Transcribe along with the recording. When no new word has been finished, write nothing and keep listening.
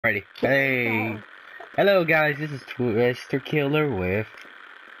Ready. Hey. Hello guys, this is Twister Killer with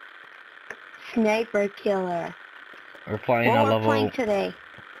Sniper Killer. we're playing What a we're level playing today?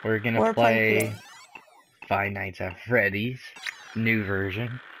 we're gonna play Five Nights at Freddy's new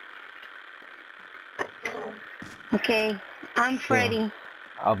version. Okay, I'm Freddy.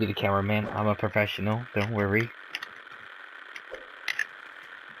 I'll be the cameraman. I'm a professional, don't worry.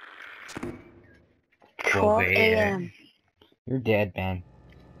 12 a.m. You're dead, man.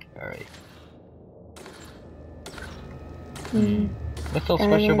 Alright. What's so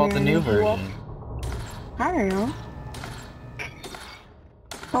special about the new version? I don't know.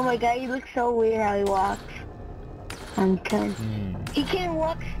 Oh my god, he looks so weird how he walks. He can't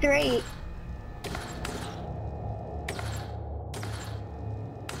walk straight.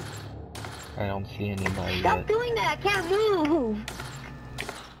 I don't see anybody Stop yet. doing that, I can't move.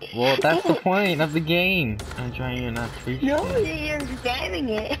 Well, that's the point of the game. I'm trying to not reach No, it. you're spamming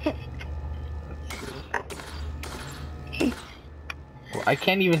it. Well, I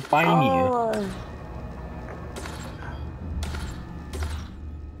can't even find you.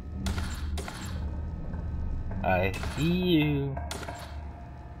 I see you.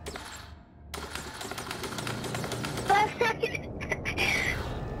 5 seconds.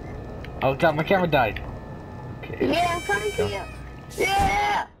 Oh god, my camera died. Okay. Yeah, I'm coming to you.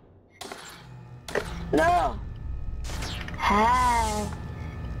 Yeah. No. Hi.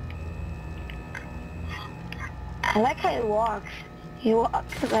 I like how he walks. He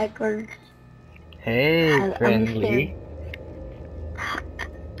walks backwards. Hey, friendly.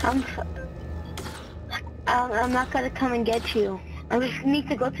 I'm not gonna come and get you. I just need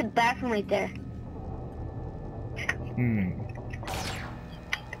to go to the bathroom right there.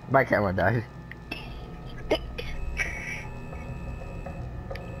 My camera died.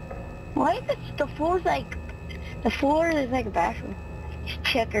 Why is it the floor is like a bathroom? It's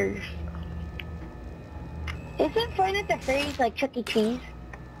checkers. Isn't Five Nights at Freddy's like Chuck E. Cheese?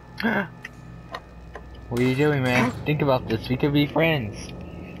 What are you doing, man? Think about this. We could be friends.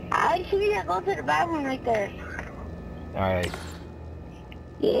 I should go to the bathroom right there. Alright.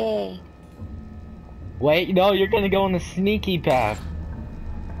 Yeah. Wait, no, you're gonna go on the sneaky path.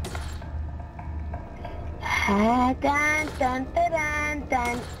 Dun dun dun dun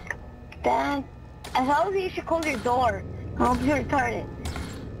dun dun. I thought you should close your door. I'll be retarded.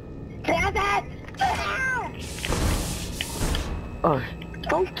 Dun, dun. Ah! Oh.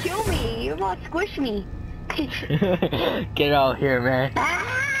 Don't kill me. You're gonna squish me. Get out here, man.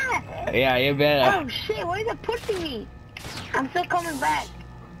 Ah! Yeah, you better. Oh shit, why is it pushing me? I'm still coming back.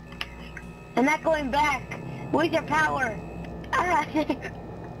 I'm not going back. Where's your power? Ah.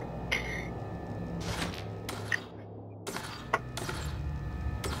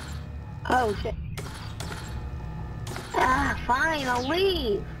 Oh shit. Ah, fine, I'll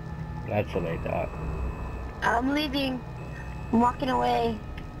leave. That's what I thought. I'm leaving. I'm walking away.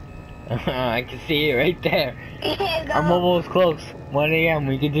 I can see it right there. Yeah, no. I'm almost close. 1 a.m.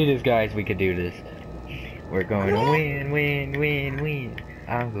 We can do this, guys. We can do this. We're going to win, win, win, win.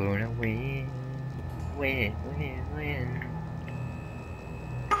 I'm going to win, win, win, win.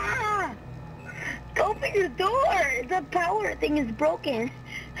 Ah! Open your door! The power thing is broken.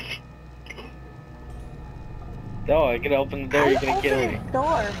 No, I can open the door. You're gonna kill me.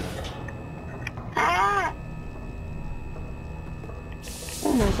 Door. Ah!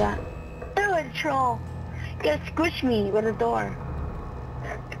 Oh my god. You're a troll. You gotta squish me with a door.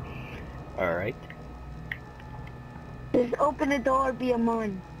 Alright. Just open the door, be a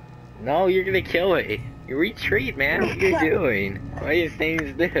mon. No, you're gonna kill me. You retreat, man. What are you doing? What are you saying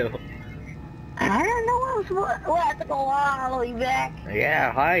to do? I don't know what I have to go all the way back.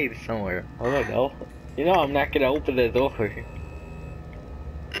 Yeah, hide somewhere. I don't know. You know I'm not gonna open the door.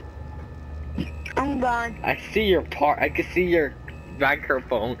 I'm gone. I see your part. I can see your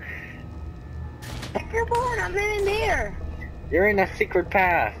microphone. Microphone? I'm in there. You're in a secret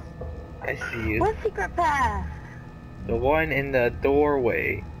path. I see you. What secret path? The one in the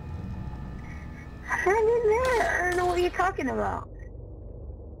doorway. I'm in there. I don't know what you're talking about.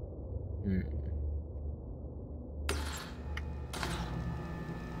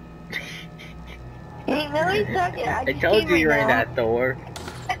 Hey, Millie's talking. I told you you're in that door.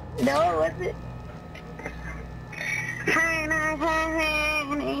 No, it wasn't.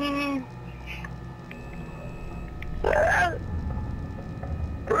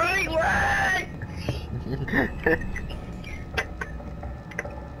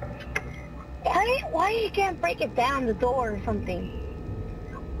 Why you can't break it down the door or something?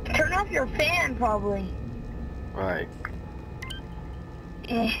 Turn off your fan, probably. Right.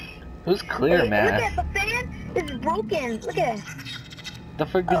 Who's clear, man? Look at the fan. It's broken. Look at it. the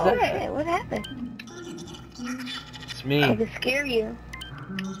frick is Oh, that? hey, what happened? It's me. I could scare you.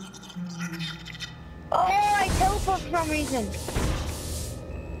 Oh, I teleport for some reason.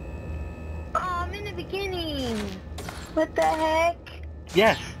 Oh, I'm in the beginning. What the heck?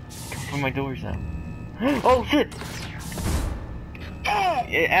 Yes. Come from my doors now. Oh shit! Hey!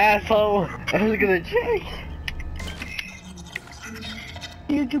 You asshole! I was gonna check.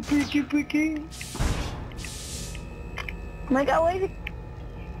 You do pretty. Oh my god, wait.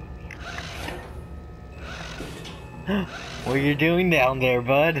 What are you doing down there,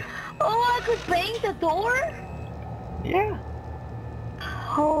 bud? Oh, I could bang the door? Yeah.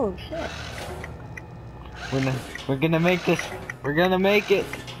 Oh shit. We're gonna make this. We're gonna make it.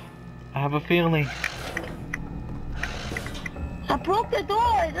 I have a feeling. I broke the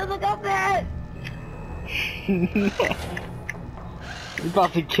door. It doesn't look that. You're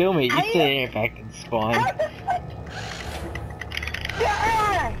about to kill me. You stay here back and spawn. How the fuck?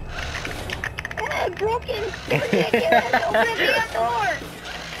 Ah! Ah, broken. I can't open the door.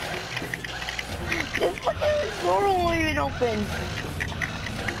 The fucking door won't even open.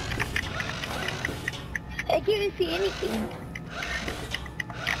 I can't even see anything.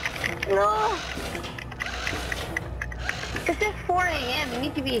 No. It says 4 a.m. It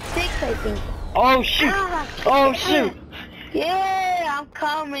needs to be 6, I think. Oh shoot! Ah, Oh shoot! Yeah, I'm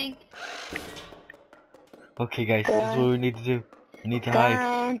coming. Okay, guys, this is what we need to do. We need to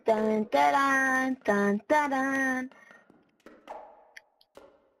hide. Dun, dun, dun, dun, dun.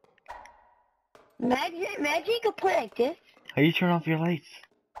 Imagine you could play like this. How you turn off your lights?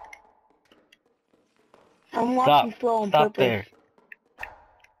 I'm watching slow on Stop purpose.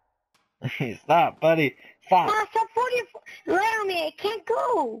 there. Stop, buddy. Stop. Ah, stop 44. Let on me. I can't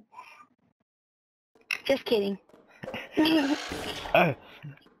go. Just kidding. Ah!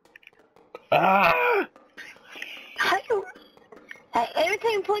 How you? Every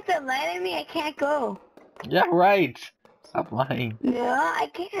time you put that light at me, I can't go. Yeah, right. Stop lying. No, I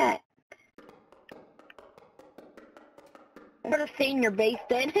can't. I'm gonna stay in your base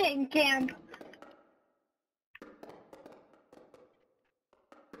then and camp.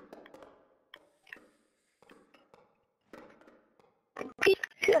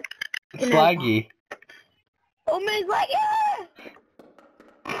 It's laggy. Oh my god, yeah!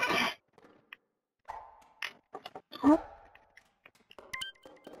 Huh?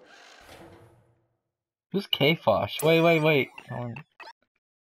 Who's K-Fosh? Wait.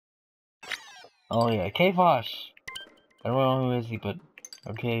 Oh yeah, K-Fosh. I don't know who is he, but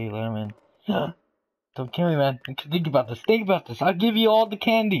okay, let him in. Don't kill me, man. Think about this. I'll give you all the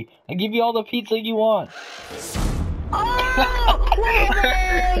candy. I'll give you all the pizza you want. Oh,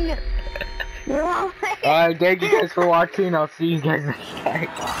 Alright, thank you guys for watching. I'll see you guys next time.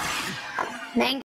 Thank